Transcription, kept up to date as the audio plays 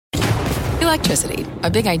Electricity, a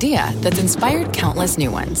big idea that's inspired countless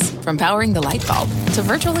new ones. From powering the light bulb to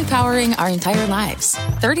virtually powering our entire lives.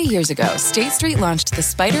 30 years ago, State Street launched the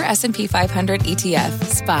SPDR S&P 500 ETF,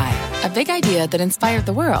 SPY. A big idea that inspired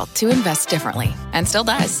the world to invest differently. And still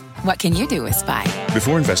does. What can you do with SPY?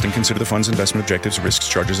 Before investing, consider the fund's investment objectives, risks,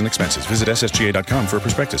 charges, and expenses. Visit ssga.com for a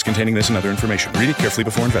prospectus containing this and other information. Read it carefully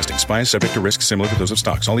before investing. SPY is subject to risks similar to those of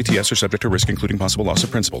stocks. All ETFs are subject to risk, including possible loss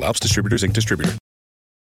of principal. Alps Distributors, Inc. Distributor.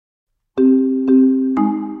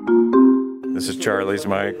 This is Charlie's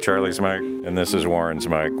mic, and this is Warren's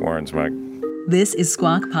mic. This is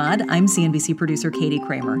Squawk Pod. I'm CNBC producer Katie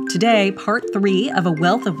Kramer. Today, part 3 of A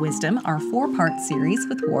Wealth of Wisdom, our 4-part series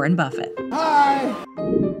with Warren Buffett. Hi!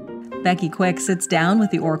 Becky Quick sits down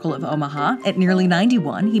with the Oracle of Omaha. At nearly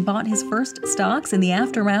 91, he bought his first stocks in the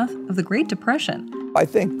aftermath of the Great Depression. I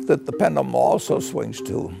think that the pendulum also swings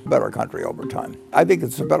to a better country over time. I think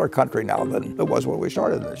it's a better country now than it was when we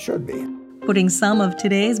started, and it should be. Putting some of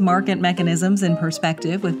today's market mechanisms in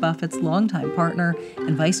perspective with Buffett's longtime partner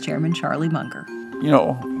and Vice Chairman Charlie Munger. You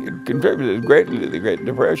know, it contributed greatly to the Great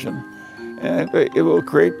Depression, and it will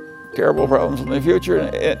create terrible problems in the future.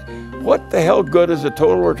 What the hell good is a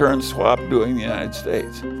total return swap doing in the United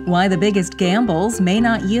States? Why the biggest gambles may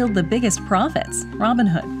not yield the biggest profits.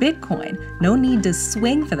 Robinhood, Bitcoin, no need to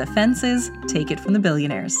swing for the fences, take it from the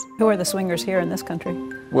billionaires. Who are the swingers here in this country?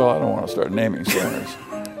 Well, I don't want to start naming swingers.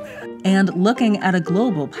 And looking at a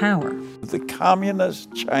global power. The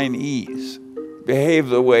communist Chinese behave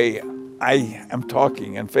the way I am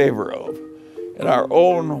talking in favor of. And our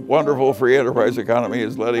own wonderful free enterprise economy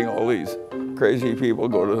is letting all these crazy people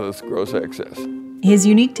go to this gross excess. His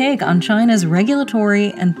unique take on China's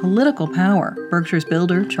regulatory and political power. Berkshire's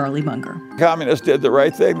builder, Charlie Munger. Communists did the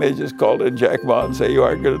right thing. They just called in Jack Ma and say, "You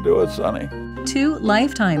aren't going to do it, Sonny." 2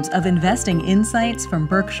 lifetimes of investing insights from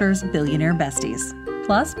Berkshire's billionaire besties.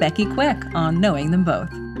 Plus, Becky Quick on knowing them both.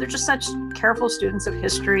 They're just such careful students of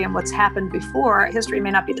history and what's happened before. History may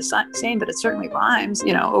not be the same, but it certainly rhymes,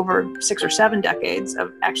 over 6 or 7 decades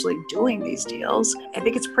of actually doing these deals. I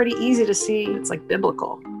think it's pretty easy to see it's like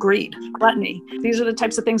biblical. Greed, gluttony. These are the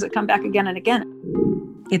types of things that come back again and again.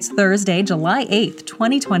 It's Thursday, July 8th,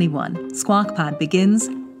 2021. Squawk Pod begins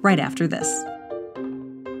right after this.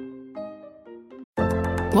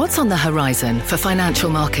 What's on the horizon for financial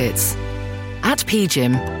markets? At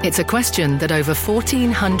PGIM, it's a question that over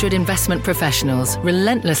 1,400 investment professionals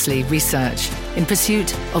relentlessly research in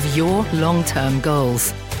pursuit of your long-term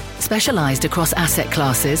goals. Specialized across asset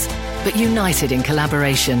classes, but united in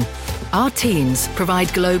collaboration, our teams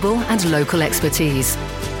provide global and local expertise.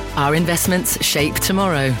 Our investments shape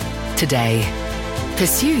tomorrow, today.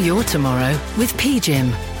 Pursue your tomorrow with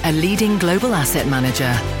PGIM, a leading global asset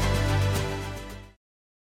manager.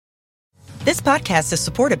 This podcast is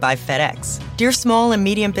supported by FedEx. Dear small and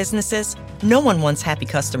medium businesses, no one wants happy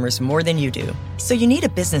customers more than you do. So you need a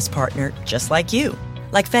business partner just like you.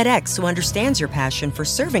 Like FedEx, who understands your passion for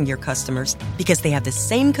serving your customers because they have the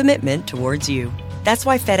same commitment towards you. That's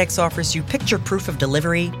why FedEx offers you picture proof of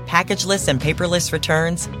delivery, packageless and paperless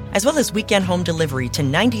returns, as well as weekend home delivery to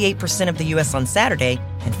 98% of the U.S. on Saturday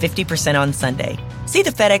and 50% on Sunday. See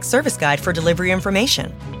the FedEx service guide for delivery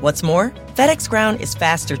information. What's more, FedEx Ground is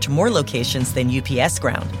faster to more locations than UPS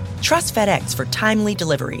Ground. Trust FedEx for timely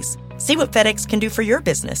deliveries. See what FedEx can do for your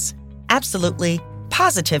business. Absolutely,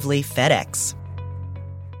 positively FedEx.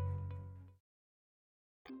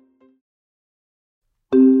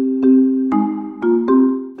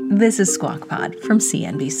 This is Squawk Pod from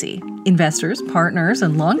CNBC. Investors, partners,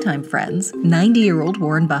 and longtime friends, 90-year-old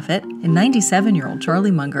Warren Buffett and 97-year-old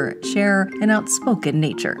Charlie Munger share an outspoken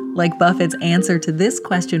nature. Like Buffett's answer to this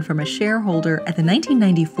question from a shareholder at the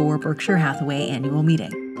 1994 Berkshire Hathaway annual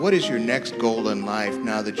meeting. What is your next goal in life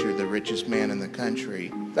now that you're the richest man in the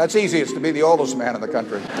country? That's easy. It's to be the oldest man in the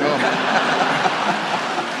country.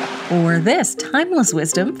 Or this timeless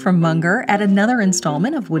wisdom from Munger at another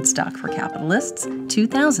installment of Woodstock for Capitalists,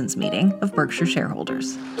 2000's meeting of Berkshire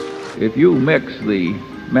shareholders. If you mix the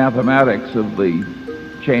mathematics of the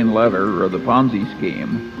chain letter or the Ponzi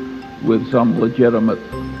scheme with some legitimate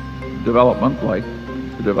development, like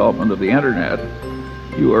the development of the internet,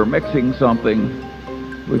 you are mixing something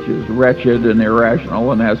which is wretched and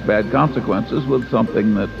irrational and has bad consequences with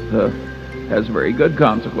something that has very good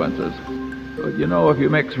consequences. But if you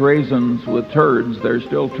mix raisins with turds, they're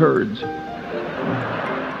still turds.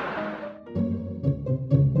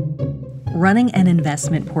 Running an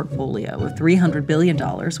investment portfolio of $300 billion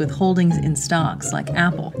with holdings in stocks like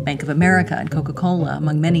Apple, Bank of America, and Coca-Cola,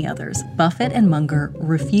 among many others, Buffett and Munger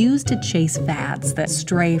refuse to chase fads that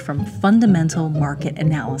stray from fundamental market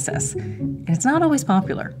analysis. And it's not always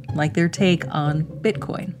popular, like their take on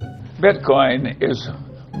Bitcoin. Bitcoin is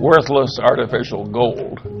worthless artificial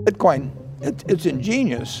gold. Bitcoin, it's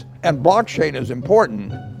ingenious, and blockchain is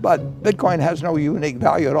important, but Bitcoin has no unique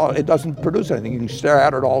value at all. It doesn't produce anything. You can stare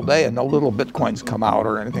at it all day and no little Bitcoins come out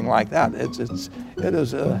or anything like that. It's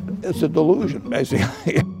a delusion,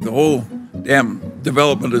 basically. The whole damn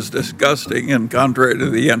development is disgusting and contrary to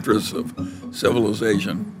the interests of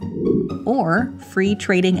civilization. Or free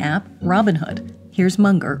trading app Robinhood. Here's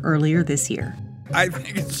Munger earlier this year. I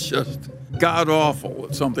think it's just god-awful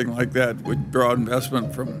that something like that would draw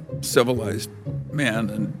investment from civilized men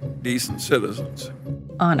and decent citizens.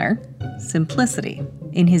 Honor, simplicity.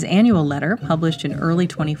 In his annual letter, published in early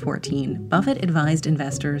 2014, Buffett advised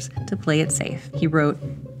investors to play it safe. He wrote,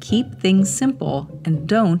 "Keep things simple and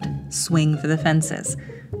don't swing for the fences.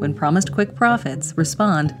 When promised quick profits,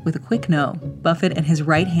 respond with a quick no." Buffett and his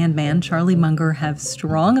right-hand man, Charlie Munger, have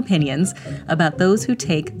strong opinions about those who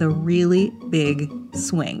take the really big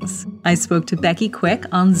swings. I spoke to Becky Quick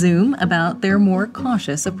on Zoom about their more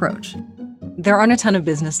cautious approach. There aren't a ton of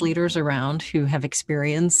business leaders around who have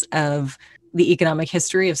experience of the economic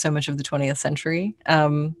history of so much of the 20th century,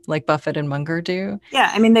 like Buffett and Munger do.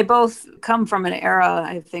 Yeah, I mean, they both come from an era,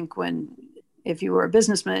 I think, when if you were a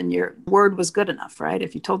businessman, your word was good enough, right?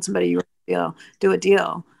 If you told somebody you were going to do a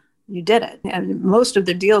deal, you did it. And most of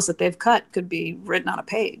the deals that they've cut could be written on a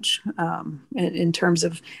page in terms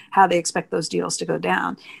of how they expect those deals to go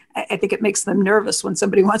down. I think it makes them nervous when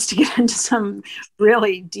somebody wants to get into some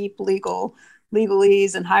really deep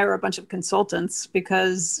legalese and hire a bunch of consultants,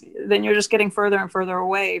 because then you're just getting further and further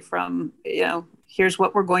away from, here's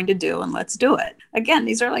what we're going to do and let's do it. Again,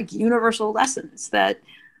 these are like universal lessons that,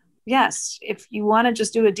 yes, if you want to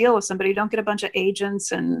just do a deal with somebody, don't get a bunch of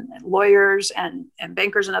agents and lawyers and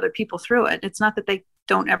bankers and other people through it. It's not that they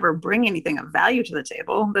don't ever bring anything of value to the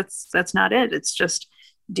table. That's not it. It's just,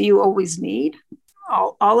 do you always need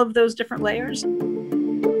all of those different layers?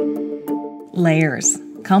 Layers,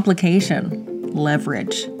 complication,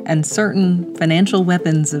 leverage, and certain financial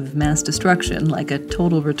weapons of mass destruction like a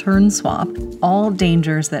total return swap, all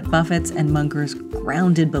dangers that Buffett's and Munger's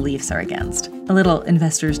grounded beliefs are against. A little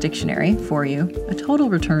investor's dictionary for you. A total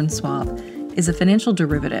return swap is a financial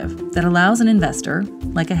derivative that allows an investor,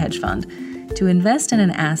 like a hedge fund, to invest in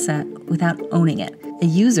an asset without owning it. A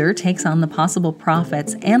user takes on the possible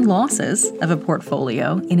profits and losses of a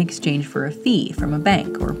portfolio in exchange for a fee from a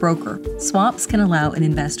bank or a broker. Swaps can allow an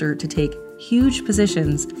investor to take huge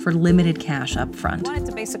positions for limited cash up front. I wanted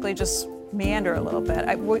to basically just meander a little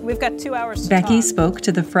bit. We've got 2 hours to Becky talk. spoke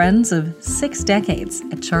to the friends of 6 decades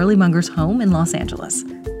at Charlie Munger's home in Los Angeles.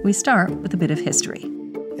 We start with a bit of history.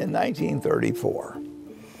 In 1934,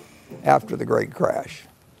 after the Great Crash,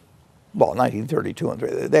 1932 and 3,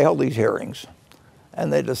 they held these hearings,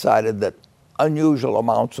 and they decided that unusual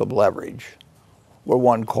amounts of leverage were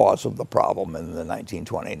one cause of the problem in the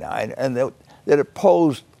 1929, and that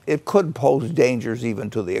it could pose dangers even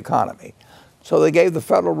to the economy. So they gave the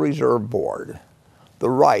Federal Reserve Board the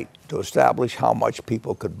right to establish how much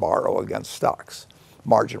people could borrow against stocks,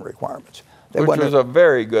 margin requirements. Which was a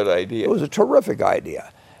very good idea. It was a terrific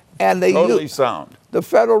idea. And they totally sound. The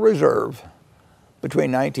Federal Reserve,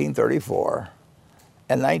 between 1934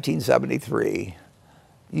 and 1973,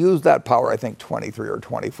 used that power, I think, 23 or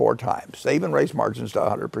 24 times. They even raised margins to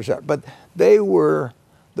 100%. But they were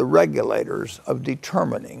the regulators of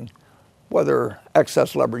determining whether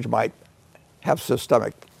excess leverage might have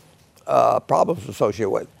systemic problems associated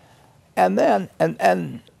with it. And then,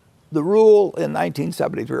 and the rule in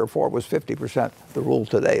 1973 or 4 was 50%. The rule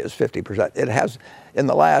today is 50%. It has, in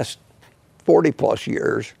the last 40 plus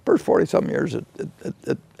years, first 40 some years,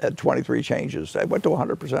 it had 23 changes. They went to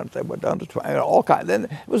 100%. They went down to 20, all kinds. Then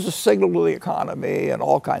it was a signal to the economy and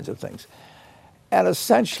all kinds of things. And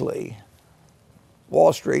essentially,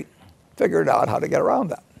 Wall Street figured out how to get around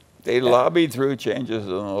that. They lobbied through changes in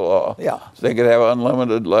the law so they could have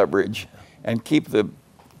unlimited leverage and keep the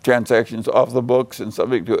transactions off the books and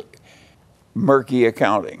subject to murky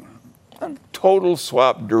accounting. Total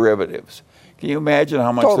swap derivatives. Can you imagine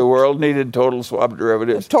how much the world needed total swap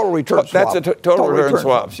derivatives? Total return swap. That's a total return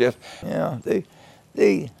swaps, yes. Yeah,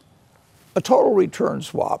 a total return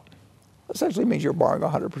swap essentially means you're borrowing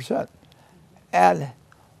 100%. And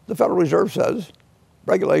the Federal Reserve says,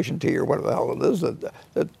 Regulation T or whatever the hell it is,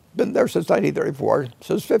 that's been there since 1934,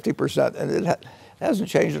 says 50%, and it hasn't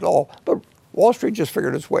changed at all. But Wall Street just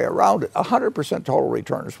figured its way around it. 100% total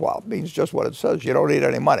return swap means just what it says. You don't need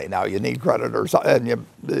any money. Now you need credit or something, and you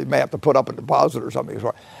may have to put up a deposit or something.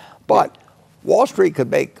 But Wall Street could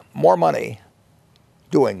make more money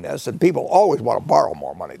doing this, and people always want to borrow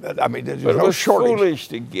more money. I mean, there's but no it was shortage. Foolish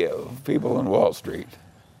to give people in Wall Street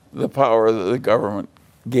the power that the government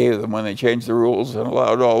gave them when they changed the rules and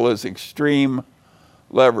allowed all this extreme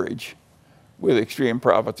leverage with extreme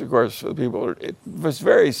profits, of course, for the people. It was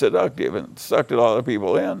very seductive and sucked a lot of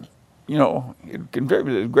people in. You know, it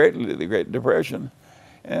contributed greatly to the Great Depression,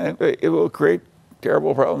 and it will create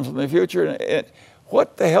terrible problems in the future. And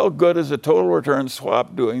what the hell good is a total return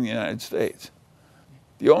swap doing in the United States?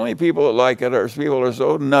 The only people that like it are people who are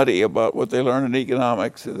so nutty about what they learn in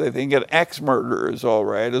economics that they think an axe murder is all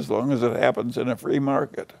right as long as it happens in a free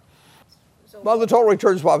market. Well, the total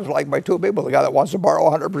return swap is liked by two people: the guy that wants to borrow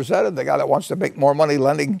 100% and the guy that wants to make more money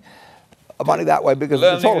lending money that way. Because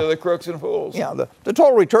lending to the crooks and fools. Yeah, the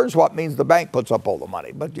total return swap means the bank puts up all the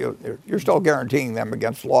money, but you're still guaranteeing them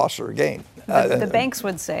against loss or gain. The banks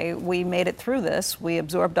would say, we made it through this, we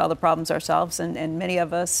absorbed all the problems ourselves, and many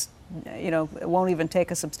of us, won't even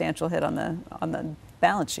take a substantial hit on the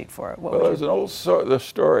balance sheet for it. Well, there's an old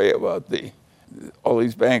story about all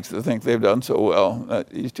these banks that think they've done so well.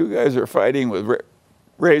 These two guys are fighting with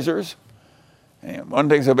razors, and one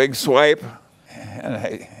takes a big swipe,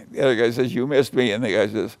 and the other guy says, "You missed me," and the guy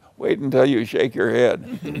says, "Wait until you shake your head."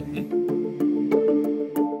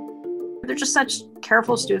 They're just such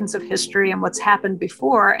careful students of history and what's happened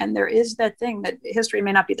before, and there is that thing that history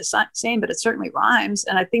may not be the same, but it certainly rhymes.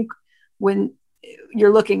 And I think when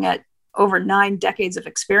you're looking at over 9 decades of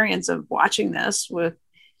experience of watching this with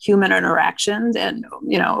human interactions and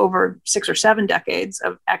over 6 or 7 decades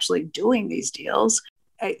of actually doing these deals,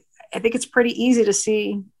 I think it's pretty easy to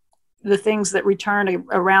see the things that return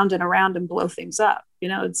around and around and blow things up.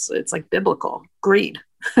 It's like biblical greed,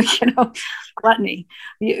 gluttony,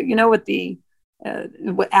 with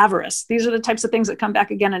avarice. These are the types of things that come back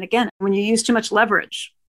again and again. When you use too much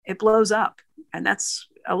leverage, it blows up. And that's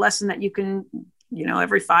a lesson that you can,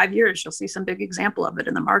 every 5 years, you'll see some big example of it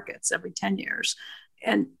in the markets, every 10 years.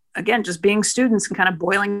 And again, just being students and kind of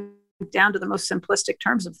boiling down to the most simplistic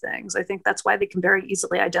terms of things, I think that's why they can very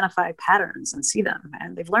easily identify patterns and see them,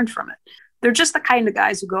 and they've learned from it. They're just the kind of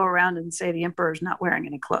guys who go around and say the emperor's not wearing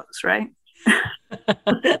any clothes, right?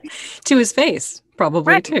 To his face,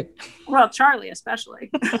 probably, right. Too. Well, Charlie especially.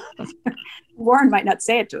 Warren might not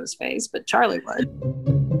say it to his face, but Charlie would.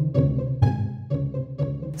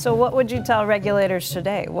 So what would you tell regulators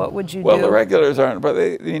today? What would you do? Well, the regulators aren't, but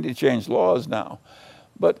they need to change laws now.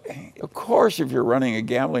 But of course, if you're running a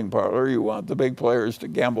gambling parlor, you want the big players to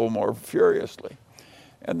gamble more furiously.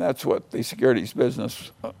 And that's what the securities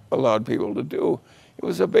business allowed people to do. It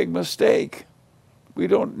was a big mistake. We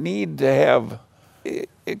don't need to have,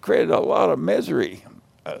 it created a lot of misery.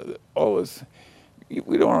 All this,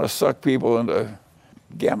 we don't want to suck people into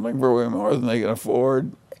gambling for way more than they can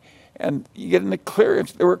afford. And you get into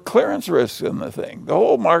clearance, there were clearance risks in the thing. The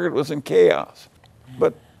whole market was in chaos.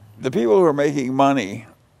 But the people who are making money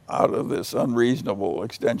out of this unreasonable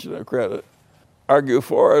extension of credit argue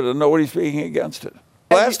for it, and nobody's speaking against it.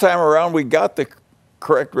 Last time around, we got the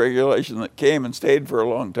correct regulation that came and stayed for a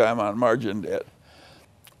long time on margin debt,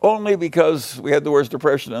 only because we had the worst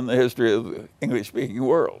depression in the history of the English-speaking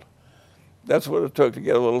world. That's what it took to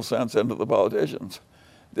get a little sense into the politicians.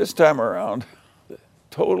 This time around,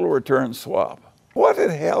 total return swap. What in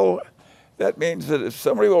hell? That means that if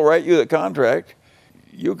somebody will write you the contract,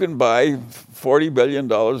 you can buy $40 billion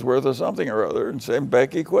worth of something or other and say,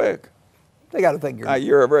 Becky, quick. They got to think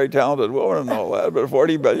you're a very talented woman and all that, but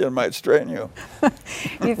 40 billion might strain you.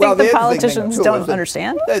 You think the politicians don't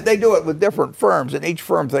understand? They do it with different firms, and each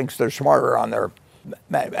firm thinks they're smarter on their,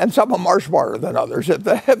 and some of them are smarter than others.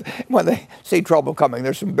 When they see trouble coming,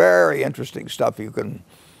 there's some very interesting stuff you can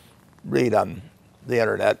read on the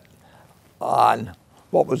internet on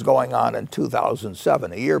what was going on in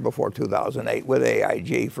 2007, a year before 2008, with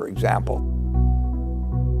AIG, for example.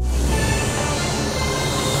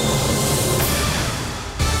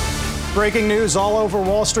 Breaking news all over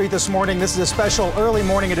Wall Street this morning. This is a special early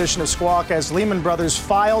morning edition of Squawk as Lehman Brothers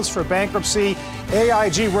files for bankruptcy,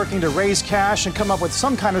 AIG working to raise cash and come up with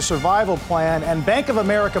some kind of survival plan, and Bank of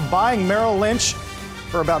America buying Merrill Lynch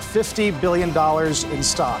for about $50 billion in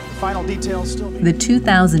stock. Final details still. The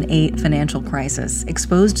 2008 financial crisis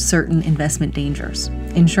exposed certain investment dangers.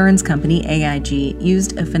 Insurance company AIG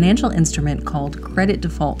used a financial instrument called credit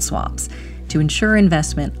default swaps to ensure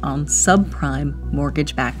investment on subprime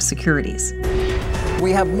mortgage-backed securities.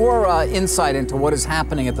 We have more insight into what is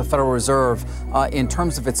happening at the Federal Reserve in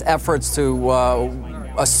terms of its efforts to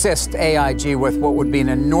assist AIG with what would be an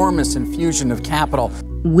enormous infusion of capital.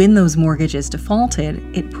 When those mortgages defaulted,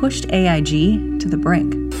 it pushed AIG to the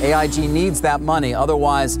brink. AIG needs that money.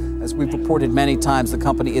 Otherwise, as we've reported many times, the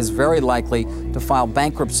company is very likely to file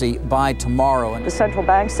bankruptcy by tomorrow. The central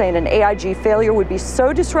bank saying an AIG failure would be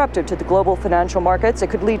so disruptive to the global financial markets, it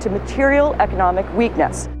could lead to material economic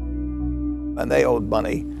weakness. And they owed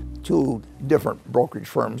money to different brokerage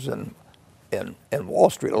firms in Wall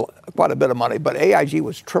Street, quite a bit of money. But AIG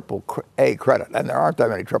was AAA credit, and there aren't that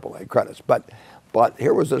many AAA credits. But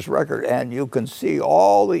here was this record, and you can see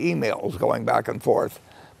all the emails going back and forth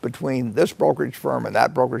between this brokerage firm and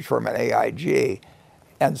that brokerage firm at AIG,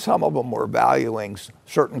 and some of them were valuing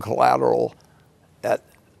certain collateral at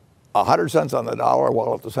 100 cents on the dollar,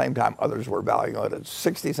 while at the same time others were valuing it at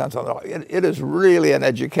 60 cents on the dollar. It is really an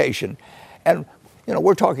education. And you know,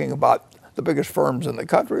 we're talking about the biggest firms in the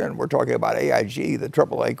country, and we're talking about AIG, the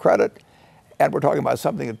AAA credit, and we're talking about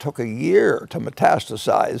something that took a year to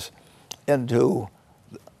metastasize into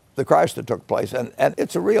the crash that took place, and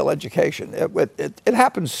it's a real education. It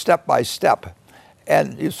happens step by step,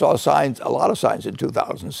 and you saw a lot of signs in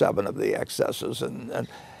 2007 of the excesses, and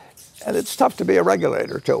it's tough to be a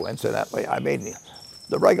regulator too. Incidentally, I mean,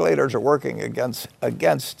 the regulators are working against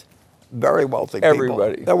very wealthy people.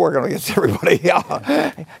 Everybody. They're working against everybody.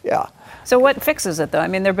 Yeah. So what fixes it, though? I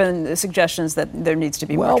mean, there have been suggestions that there needs to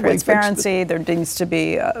be more transparency. There needs to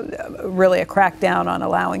be really a crackdown on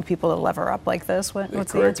allowing people to lever up like this. What's the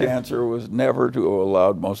answer? The correct answer was never to have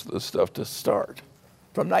allowed most of this stuff to start.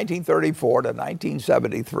 From 1934 to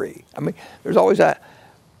 1973. I mean, there's always that,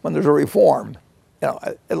 when there's a reform, you know,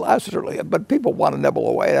 it lasts certainly, but people want to nibble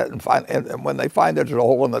away at it and when they find there's a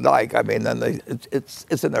hole in the dike, I mean, then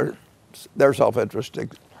it's in their self-interest to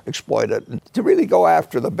exploit it. And to really go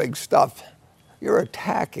after the big stuff, you're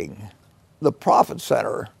attacking the profit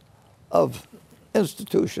center of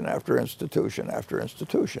institution after institution after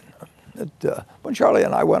institution. When Charlie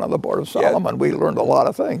and I went on the board of Solomon, we learned a lot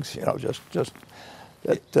of things, you know, just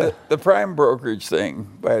that. The prime brokerage thing,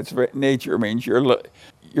 by its nature, means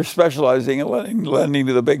you're specializing in lending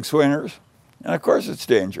to the big swingers, and of course it's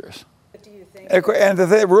dangerous. But do you think? And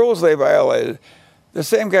the rules they violated. The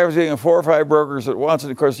same guy was dealing with 4 or 5 brokers at once,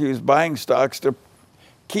 and of course he was buying stocks to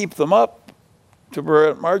keep them up to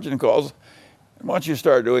prevent margin calls. And once you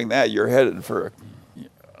start doing that, you're headed for an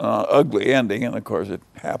ugly ending, and of course it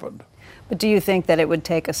happened. But do you think that it would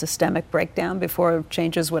take a systemic breakdown before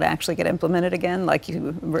changes would actually get implemented again, like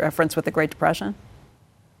you referenced with the Great Depression?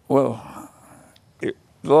 Well, the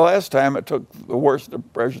last time it took the worst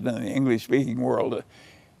depression in the English-speaking world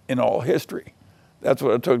in all history. That's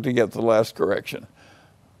what it took to get the last correction.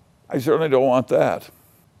 I certainly don't want that.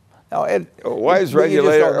 Now, a wise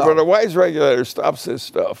regulator stops this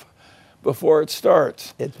stuff before it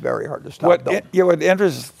starts. It's very hard to stop. What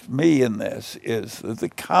interests me in this is that the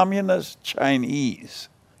communist Chinese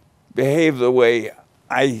behave the way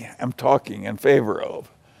I am talking in favor of.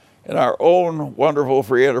 And our own wonderful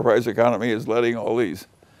free enterprise economy is letting all these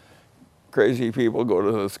crazy people go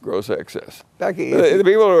to this gross excess. Becky, the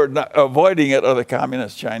people who are avoiding it are the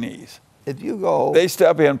communist Chinese. If you go, they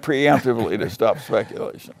step in preemptively to stop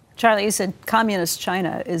speculation. Charlie, you said communist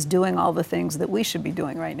China is doing all the things that we should be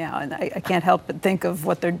doing right now, and I can't help but think of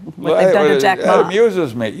what they've done to Jack Ma. It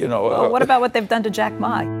amuses me, you know. Well, what about what they've done to Jack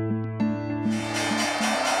Ma?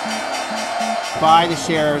 Buy the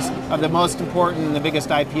shares of the most important and the biggest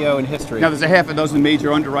IPO in history. Now, there's a half a dozen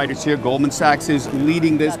major underwriters here. Goldman Sachs is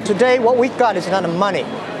leading this. Today, what we've got is not the money.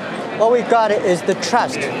 What we've got is the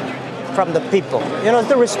trust from the people. You know, it's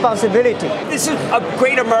the responsibility. This is a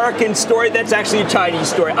great American story that's actually a Chinese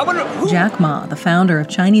story. Jack Ma, the founder of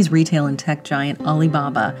Chinese retail and tech giant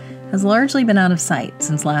Alibaba, has largely been out of sight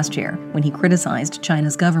since last year when he criticized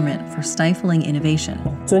China's government for stifling innovation.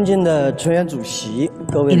 In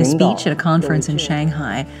a speech at a conference in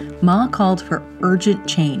Shanghai, Ma called for urgent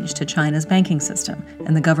change to China's banking system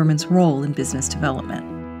and the government's role in business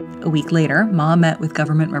development. A week later, Ma met with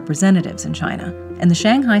government representatives in China, and the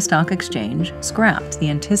Shanghai Stock Exchange scrapped the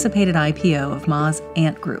anticipated IPO of Ma's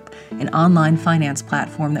Ant Group, an online finance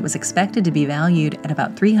platform that was expected to be valued at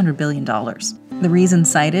about $300 billion. The reason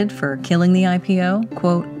cited for killing the IPO,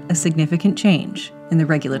 quote, a significant change in the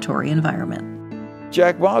regulatory environment.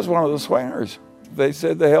 Jack Ma's one of the swingers. They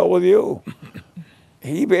said, the hell with you.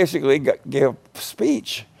 He basically gave a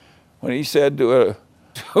speech when he said to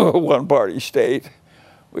a one-party state,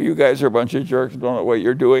 well, you guys are a bunch of jerks, don't know what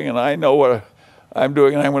you're doing, and I know what I'm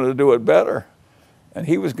doing, and I'm going to do it better. And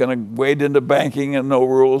he was going to wade into banking and no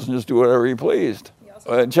rules and just do whatever he pleased.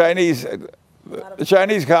 The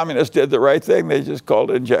Chinese communists did the right thing. They just called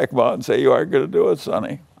in Jack Ma and say, you aren't going to do it,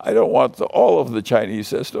 Sonny. I don't want all of the Chinese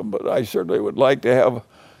system, but I certainly would like to have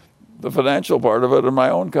the financial part of it in my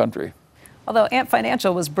own country. Although Ant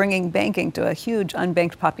Financial was bringing banking to a huge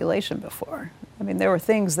unbanked population before. I mean, there were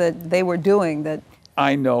things that they were doing that...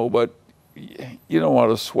 I know, but you don't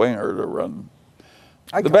want a swinger to run.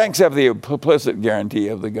 The banks have the implicit guarantee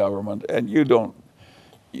of the government, and you don't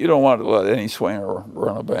want to let any swinger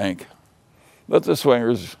run a bank. Let the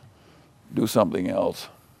swingers do something else.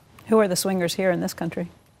 Who are the swingers here in this country?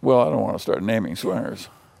 Well, I don't want to start naming swingers.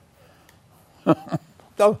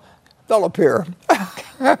 They'll appear.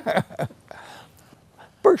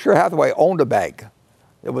 Berkshire Hathaway owned a bank.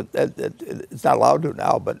 It's not allowed to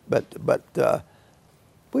now, but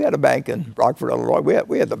we had a bank in Rockford, Illinois.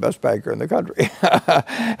 We had the best banker in the country.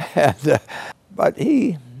 But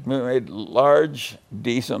he made large,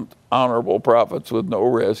 decent, honorable profits with no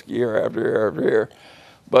risk year after year after year.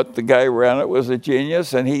 But the guy who ran it was a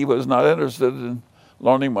genius, and he was not interested in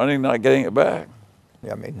loaning money and not getting it back.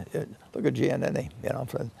 Yeah, I mean, look at Giannini.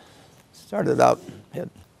 Started out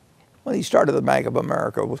when he started the Bank of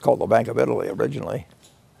America. It was called the Bank of Italy originally.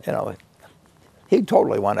 He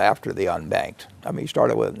totally went after the unbanked. I mean, he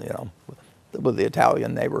started with the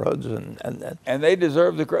Italian neighborhoods and they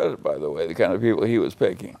deserve the credit, by the way, the kind of people he was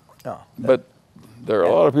picking. Oh, but there are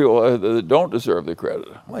a lot of people that don't deserve the credit.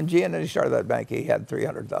 When Giannini started that bank, he had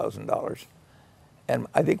 $300,000. And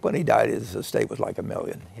I think when he died, his estate was like $1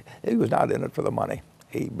 million. He was not in it for the money.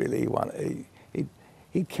 He really wanted,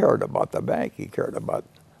 he cared about the bank. He cared about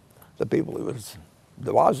the people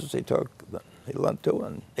deposits he took, he lent to,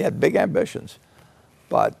 and he had big ambitions.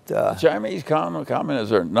 But Chinese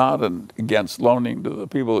communists are not against loaning to the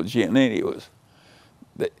people that Giannini was.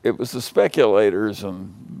 It was the speculators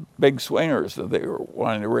and big swingers that they were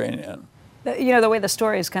wanting to rein in. The way the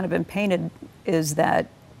story has kind of been painted is that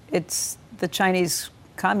it's the Chinese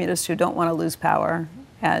communists who don't want to lose power,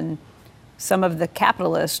 and some of the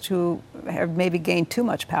capitalists who have maybe gained too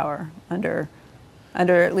much power under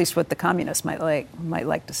at least what the communists might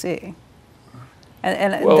like to see.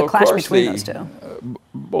 And well, the clash between those two.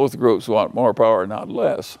 Both groups want more power, not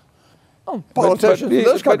less. Oh, politicians in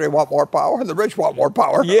this country want more power, and the rich want more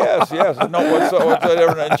power. Yes. No, what's so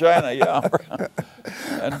different in China?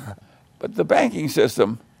 Yeah. But the banking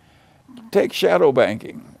system, take shadow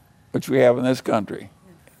banking, which we have in this country.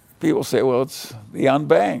 People say, well, it's the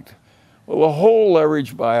unbanked. Well, the whole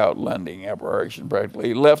leveraged buyout lending operation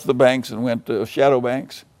practically left the banks and went to shadow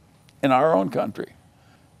banks in our own country.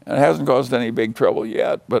 And it hasn't caused any big trouble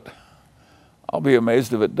yet, but I'll be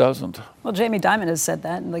amazed if it doesn't. Well, Jamie Dimon has said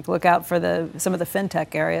that, and look out for some of the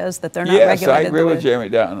fintech areas that they're not regulated. Yes, I agree with Jamie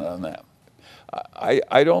Dimon on that.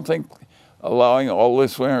 I don't think allowing all the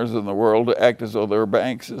swingers in the world to act as though they're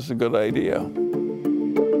banks is a good idea.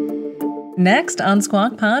 Next on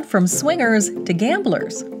Squawk Pod, from swingers to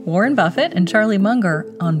gamblers, Warren Buffett and Charlie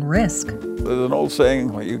Munger on risk. There's an old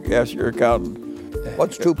saying when you ask your accountant,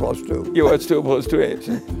 what's 2 plus 2? Yeah, what's 2 plus 2?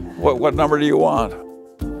 What number do you want?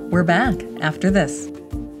 We're back after this.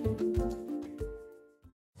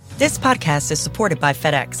 This podcast is supported by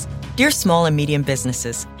FedEx. Dear small and medium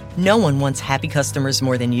businesses, no one wants happy customers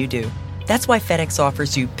more than you do. That's why FedEx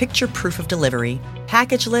offers you picture proof of delivery,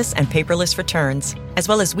 packageless and paperless returns, as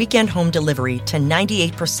well as weekend home delivery to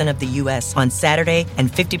 98% of the U.S. on Saturday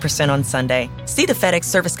and 50% on Sunday. See the FedEx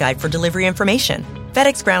service guide for delivery information.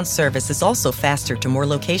 FedEx Ground service is also faster to more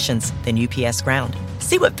locations than UPS Ground.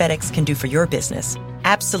 See what FedEx can do for your business.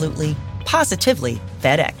 Absolutely, positively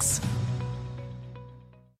FedEx.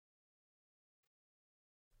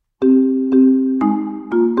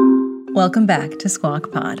 Welcome back to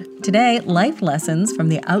Squawk Pod. Today, life lessons from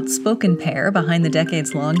the outspoken pair behind the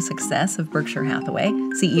decades-long success of Berkshire Hathaway,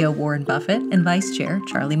 CEO Warren Buffett and Vice Chair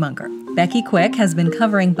Charlie Munger. Becky Quick has been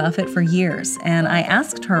covering Buffett for years, and I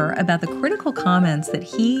asked her about the critical comments that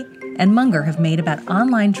he and Munger have made about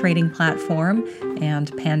online trading platform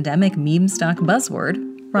and pandemic meme stock buzzword,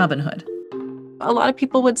 Robinhood. A lot of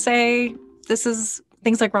people would say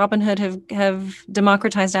things like Robinhood have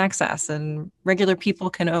democratized access and regular people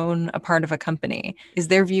can own a part of a company. Is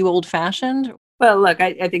their view old-fashioned? Well, look,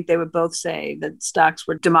 I think they would both say that stocks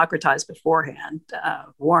were democratized beforehand.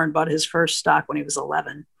 Warren bought his first stock when he was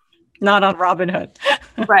 11. Not on Robinhood.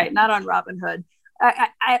 Right, not on Robinhood.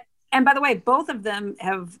 And by the way, both of them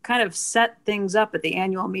have kind of set things up at the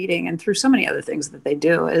annual meeting and through so many other things that they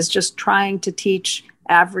do, is just trying to teach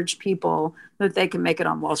average people that they can make it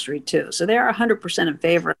on Wall Street too. So they are 100% in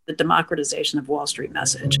favor of the democratization of Wall Street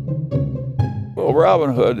message. Well,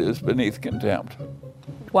 Robinhood is beneath contempt.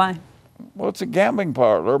 Why? Well, it's a gambling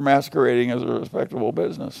parlor masquerading as a respectable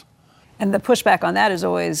business. And the pushback on that is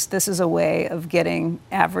always, this is a way of getting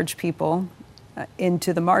average people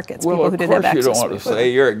into the markets. Well, people who didn't have access you don't want to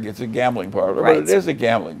say it's a gambling parlor, right. But it is a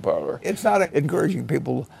gambling parlor. It's not encouraging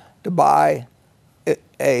people to buy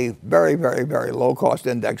a very, very, very low-cost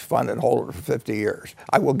index fund and hold it for 50 years.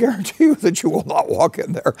 I will guarantee you that you will not walk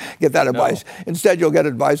in there, get that advice. No. Instead, you'll get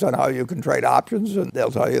advice on how you can trade options, and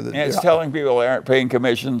they'll tell you that... And it's telling people they aren't paying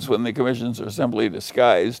commissions when the commissions are simply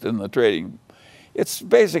disguised in the trading. It's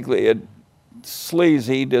basically a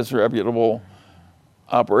sleazy, disreputable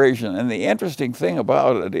operation. And the interesting thing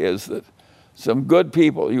about it is that some good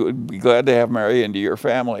people you would be glad to have marry into your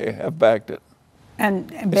family have backed it. And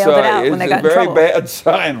bailed it out when they got in trouble. It's a very bad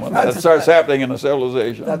sign when that starts happening in a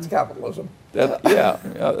civilization. That's capitalism.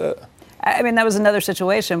 I mean, that was another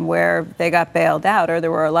situation where they got bailed out, or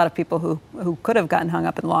there were a lot of people who could have gotten hung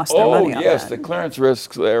up and lost their money on that. Oh, yes, the clearance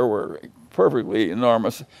risks there were perfectly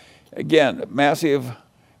enormous. Again, massive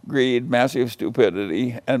greed, massive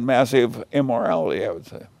stupidity, and massive immorality, I would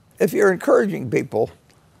say. If you're encouraging people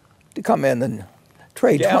to come in and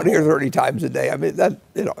trade 20 or 30 times a day, I mean, that,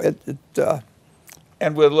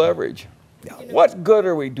 and with leverage. Yeah. What good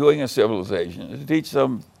are we doing as civilization to teach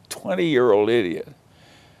some 20-year-old idiot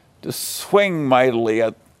to swing mightily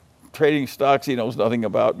at trading stocks he knows nothing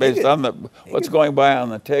about based on what's going by on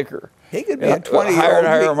the ticker? He could be a 20-year-old. Higher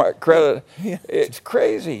and higher credit. Yeah. It's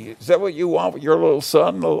crazy. Is that what you want with your little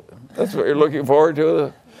son? That's what you're looking forward to?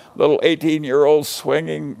 The little 18-year-old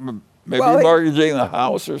swinging, maybe mortgaging the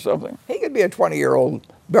house or something? He could be a 20-year-old,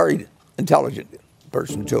 very intelligent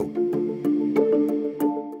person, too.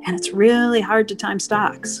 And it's really hard to time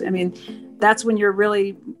stocks. I mean, that's when you're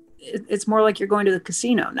really, it's more like you're going to the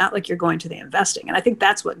casino, not like you're going to the investing. And I think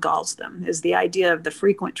that's what galls them, is the idea of the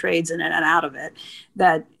frequent trades in and out of it,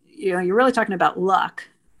 that, you're really talking about luck,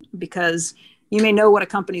 because you may know what a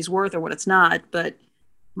company's worth or what it's not, but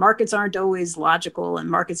markets aren't always logical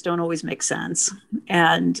and markets don't always make sense.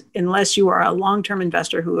 And unless you are a long-term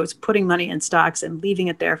investor who is putting money in stocks and leaving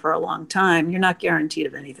it there for a long time, you're not guaranteed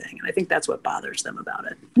of anything. And I think that's what bothers them about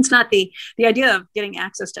it. It's not the idea of getting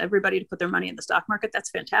access to everybody to put their money in the stock market.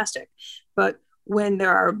 That's fantastic. But when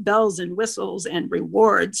there are bells and whistles and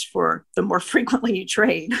rewards for the more frequently you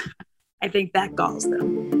trade, I think that galls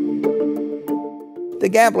them. The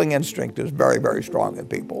gambling instinct is very, very strong in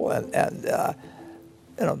people, and the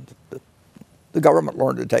government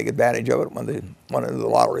learned to take advantage of it when they went into the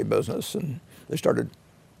lottery business, and they started,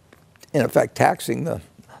 in effect, taxing the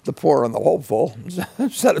poor and the hopeful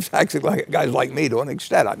instead of taxing guys like me to an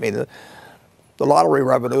extent. I mean, the lottery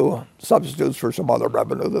revenue substitutes for some other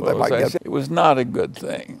revenue that they might get. It was not a good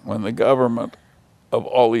thing when the government of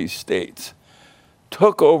all these states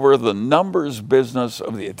took over the numbers business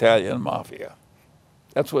of the Italian mafia.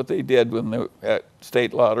 That's what they did when they had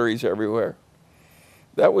state lotteries everywhere.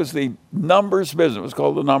 That was the numbers business. It was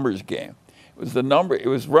called the numbers game. It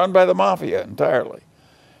was run by the mafia entirely.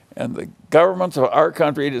 And the governments of our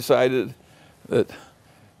country decided that,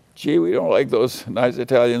 gee, we don't like those nice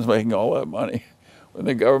Italians making all that money when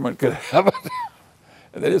the government could have it.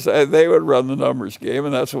 And they decided they would run the numbers game,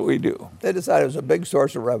 and that's what we do. They decided it was a big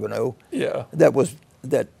source of revenue. Yeah.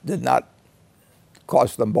 That did not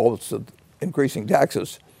cost them both. So increasing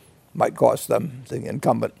taxes might cost them, the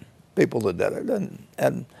incumbent people that did it.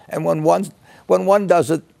 And when one does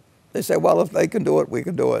it, they say, well, if they can do it, we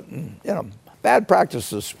can do it. And bad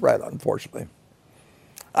practices spread, unfortunately.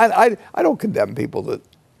 I don't condemn people that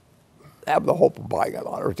have the hope of buying a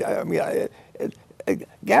lottery. I mean,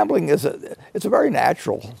 gambling it's a very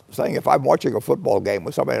natural thing. If I'm watching a football game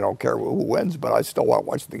with somebody, I don't care who wins, but I still want to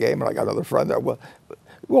watch the game, and I got another friend there.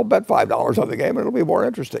 We'll bet $5 on the game, and it'll be more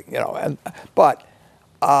interesting, But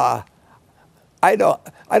I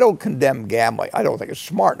don't condemn gambling. I don't think it's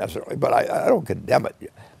smart necessarily, but I don't condemn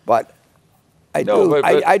it. But I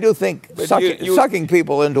do think sucking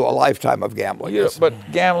people into a lifetime of gambling. Yeah,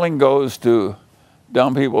 but gambling goes to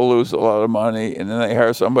dumb people lose a lot of money, and then they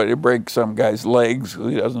hire somebody to break some guy's legs because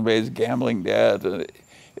he doesn't pay his gambling debt. And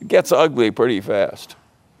it gets ugly pretty fast.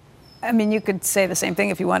 I mean, you could say the same thing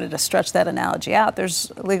if you wanted to stretch that analogy out. There's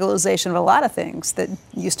legalization of a lot of things that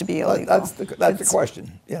used to be illegal. That's the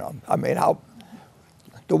question. I mean,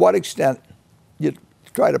 to what extent you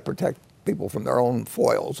try to protect people from their own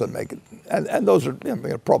foils and make it, and those are,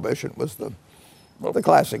 prohibition was the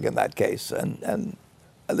classic in that case, and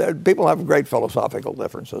people have great philosophical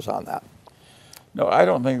differences on that. No, I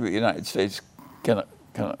don't think the United States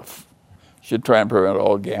should try and prevent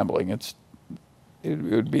all gambling. It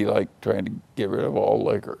would be like trying to get rid of all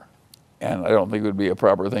liquor, and I don't think it would be a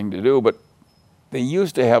proper thing to do. But they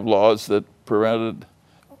used to have laws that prevented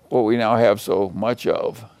what we now have so much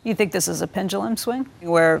of. You think this is a pendulum swing,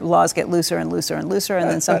 where laws get looser and looser and looser, and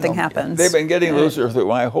then something happens? They've been getting looser through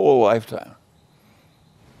my whole lifetime.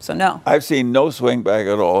 So no. I've seen no swing back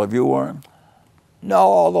at all. Have you, Warren? No,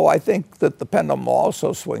 although I think that the pendulum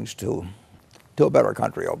also swings to a better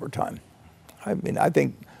country over time. I mean, I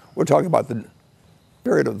think we're talking about the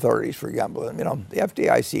period of the 30s, for example. And, the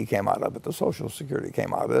FDIC came out of it, the Social Security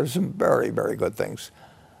came out of it. There's some very, very good things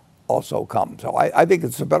also come. So I think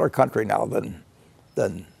it's a better country now than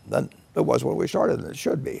it was when we started, and it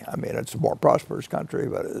should be. I mean, it's a more prosperous country,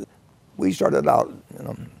 but we started out,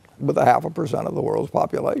 with 0.5% of the world's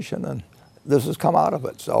population, and this has come out of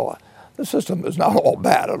it. So the system is not all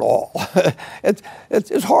bad at all.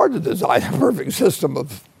 It's hard to design a perfect system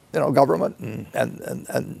of government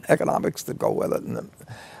and economics that go with it. And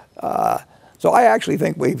so I actually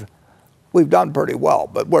think we've done pretty well.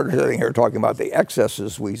 But we're sitting here talking about the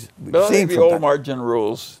excesses we've seen. But I think the old margin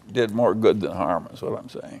rules did more good than harm, is what I'm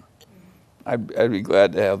saying. I'd be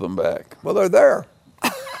glad to have them back. Well, they're there.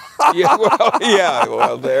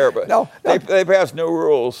 There, but no. They passed new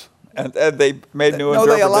rules. And they made new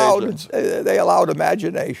interpretations. They allowed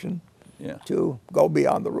imagination to go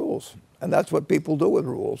beyond the rules. And that's what people do with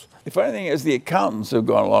rules. The funny thing is the accountants have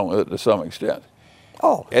gone along with it to some extent.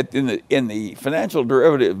 Oh. In the financial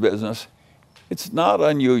derivative business, it's not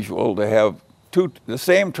unusual to have the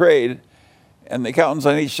same trade, and the accountants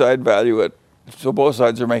on each side value it, so both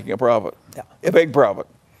sides are making a profit. Yeah. A big profit.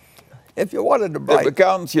 If you wanted to write...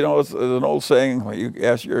 Accountants, it's an old saying, when you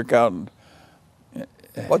ask your accountant,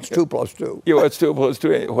 what's 2 plus 2? Yeah, what's 2 plus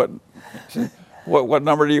 2? What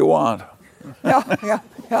number do you want? Yeah.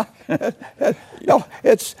 No,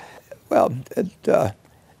 it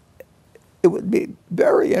would be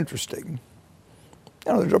very interesting.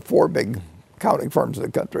 There's 4 big accounting firms in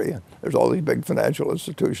the country. There's all these big financial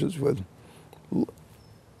institutions with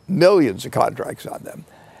millions of contracts on them.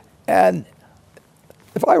 And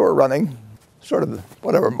if I were running sort of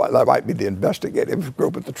whatever that might be, the investigative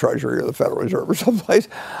group at the Treasury or the Federal Reserve or someplace,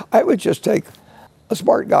 I would just take a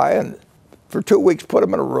smart guy and for 2 weeks put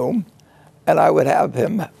him in a room, and I would have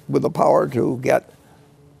him with the power to get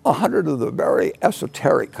 100 of the very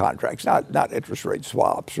esoteric contracts, not interest rate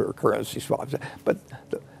swaps or currency swaps, but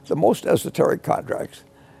the most esoteric contracts,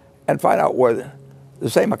 and find out where the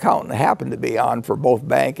same accountant happened to be on for both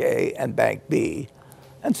Bank A and Bank B,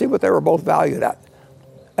 and see what they were both valued at.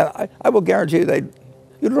 And I will guarantee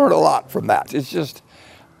you'd learn a lot from that. It's just,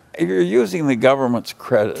 if you're using the government's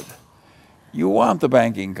credit, you want the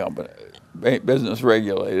banking company, business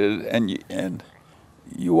regulated, and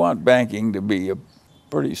you want banking to be a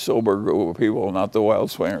pretty sober group of people, not the wild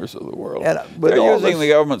swingers of the world. They're using the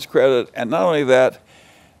government's credit, and not only that,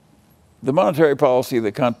 the monetary policy of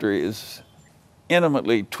the country is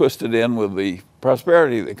intimately twisted in with the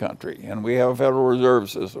prosperity of the country, and we have a Federal Reserve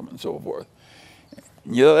System and so forth.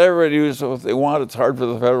 You let everybody do what they want. It's hard for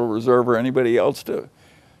the Federal Reserve or anybody else to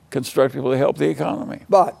constructively help the economy.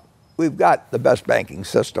 But we've got the best banking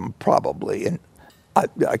system probably, and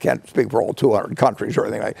I can't speak for all 200 countries or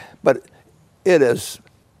anything like that, but it is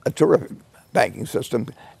a terrific banking system.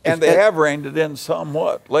 And they have reined it in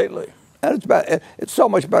somewhat lately. And it's so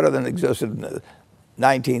much better than existed in the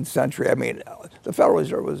 19th century. I mean, the Federal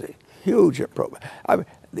Reserve was a huge improvement. I mean,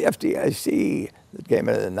 the FDIC that came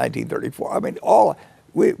in 1934. I mean,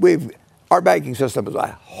 our banking system is a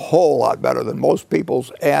whole lot better than most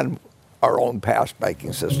people's and our own past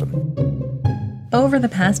banking system. Over the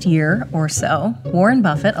past year or so, Warren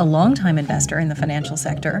Buffett, a longtime investor in the financial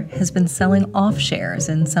sector, has been selling off shares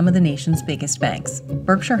in some of the nation's biggest banks.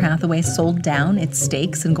 Berkshire Hathaway sold down its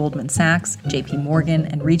stakes in Goldman Sachs, JP Morgan,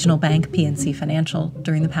 and regional bank PNC Financial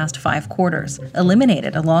during the past 5 quarters,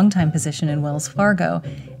 eliminated a longtime position in Wells Fargo,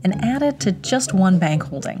 and added to just one bank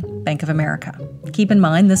holding, Bank of America. Keep in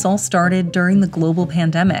mind, this all started during the global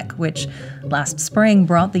pandemic, which last spring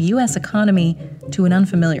brought the U.S. economy to an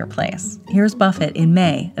unfamiliar place. Here's Buffett in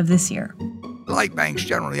May of this year. Like banks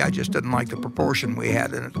generally, I just didn't like the proportion we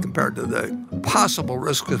had in it compared to the possible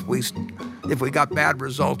risk if we got bad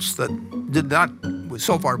results that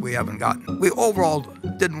so far we haven't gotten. We overall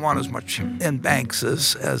didn't want as much in banks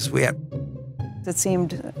as we had. It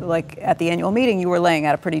seemed like at the annual meeting you were laying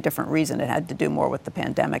out a pretty different reason. It had to do more with the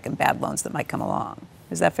pandemic and bad loans that might come along.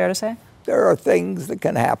 Is that fair to say? There are things that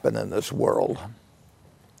can happen in this world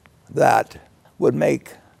that would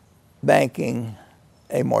make banking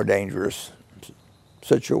a more dangerous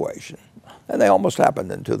situation. And they almost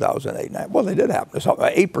happened in 2008. Well, they did happen.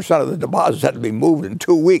 8% of the deposits had to be moved in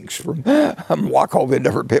 2 weeks from Wachovia,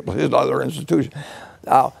 different people, to other institutions.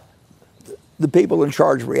 Now, the people in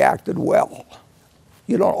charge reacted well.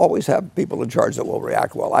 You don't always have people in charge that will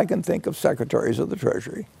react well. I can think of secretaries of the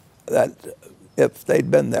Treasury that, if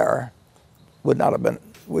they'd been there, would not have been.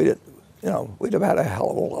 We'd have had a hell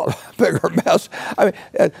of a lot bigger mess. I mean,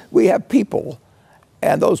 we have people,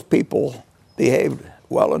 and those people behaved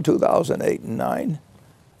well in 2008 and 9,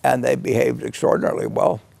 and they behaved extraordinarily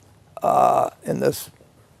well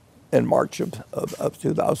in March of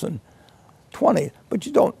 2020. But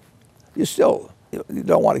you don't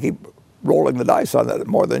want to keep rolling the dice on that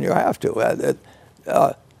more than you have to.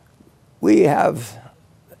 We have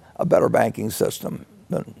a better banking system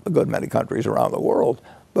than a good many countries around the world,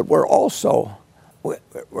 but we're also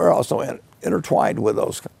intertwined with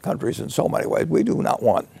those countries in so many ways. We do not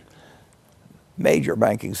want major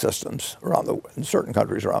banking systems in certain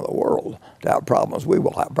countries around the world to have problems. We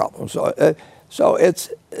will have problems. So it's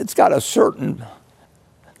got a certain.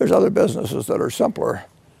 There's other businesses that are simpler,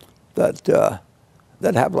 that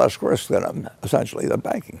have less risk than them, essentially, than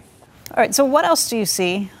banking. All right. So what else do you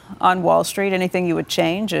see on Wall Street? Anything you would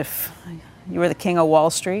change if you were the king of Wall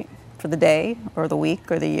Street for the day or the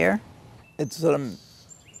week or the year? It's an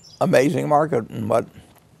amazing market, and what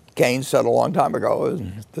Keynes said a long time ago is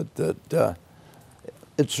that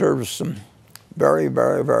it serves some very,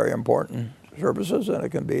 very, very important services, and it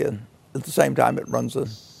can be, at the same time, it runs a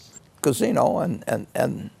casino,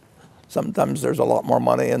 and sometimes there's a lot more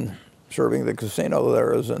money in serving the casino than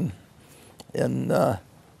there is in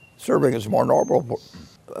serving its more normal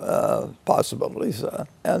possibilities,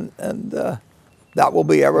 and that will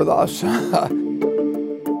be ever thus.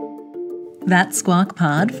 That's Squawk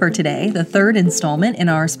Pod for today, the third installment in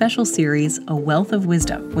our special series, A Wealth of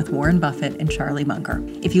Wisdom with Warren Buffett and Charlie Munger.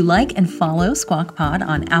 If you like and follow Squawk Pod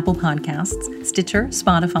on Apple Podcasts, Stitcher,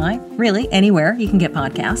 Spotify, really anywhere you can get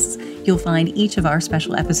podcasts, you'll find each of our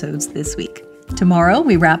special episodes this week. Tomorrow,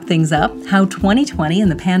 we wrap things up, how 2020 and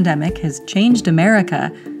the pandemic has changed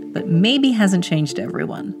America, but maybe hasn't changed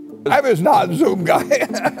everyone. I was not a Zoom guy.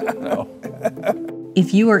 No.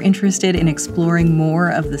 If you are interested in exploring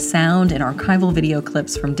more of the sound and archival video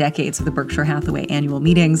clips from decades of the Berkshire Hathaway annual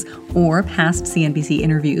meetings or past CNBC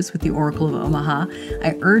interviews with the Oracle of Omaha,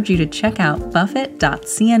 I urge you to check out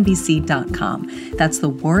buffett.cnbc.com. That's the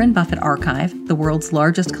Warren Buffett Archive, the world's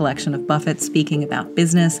largest collection of Buffett speaking about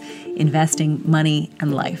business, investing, money,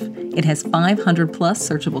 and life. It has 500 plus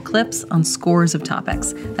searchable clips on scores of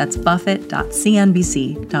topics. That's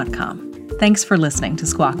buffett.cnbc.com. Thanks for listening to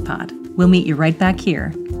Squawk Pod. We'll meet you right back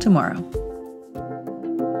here tomorrow.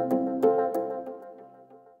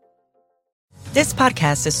 This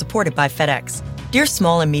podcast is supported by FedEx. Dear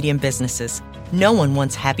small and medium businesses, no one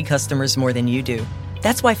wants happy customers more than you do.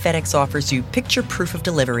 That's why FedEx offers you picture proof of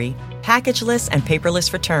delivery, packageless and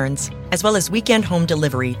paperless returns, as well as weekend home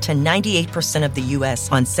delivery to 98% of the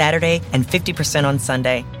U.S. on Saturday and 50% on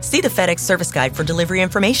Sunday. See the FedEx service guide for delivery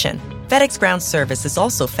information. FedEx Ground service is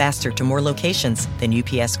also faster to more locations than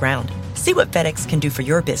UPS Ground. See what FedEx can do for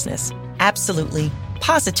your business. Absolutely,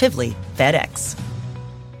 positively FedEx.